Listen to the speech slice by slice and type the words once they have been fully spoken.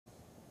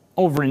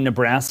Over in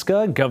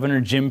Nebraska,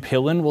 Governor Jim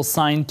Pillen will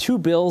sign two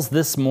bills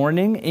this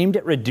morning aimed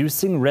at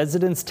reducing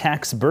residents'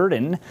 tax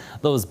burden.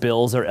 Those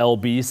bills are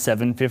LB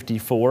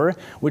 754,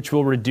 which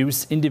will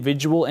reduce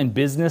individual and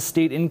business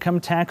state income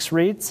tax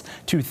rates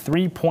to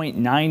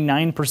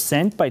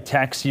 3.99% by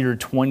tax year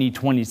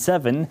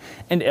 2027,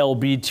 and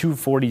LB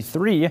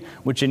 243,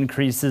 which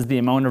increases the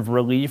amount of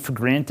relief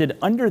granted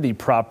under the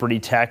Property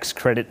Tax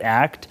Credit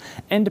Act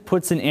and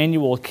puts an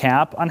annual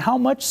cap on how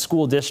much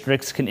school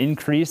districts can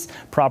increase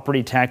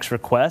property tax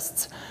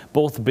requests.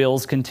 Both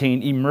bills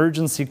contain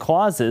emergency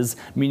clauses,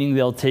 meaning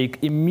they'll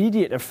take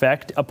immediate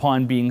effect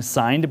upon being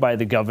signed by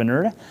the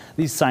governor.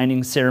 The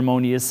signing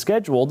ceremony is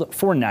scheduled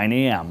for 9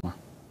 a.m.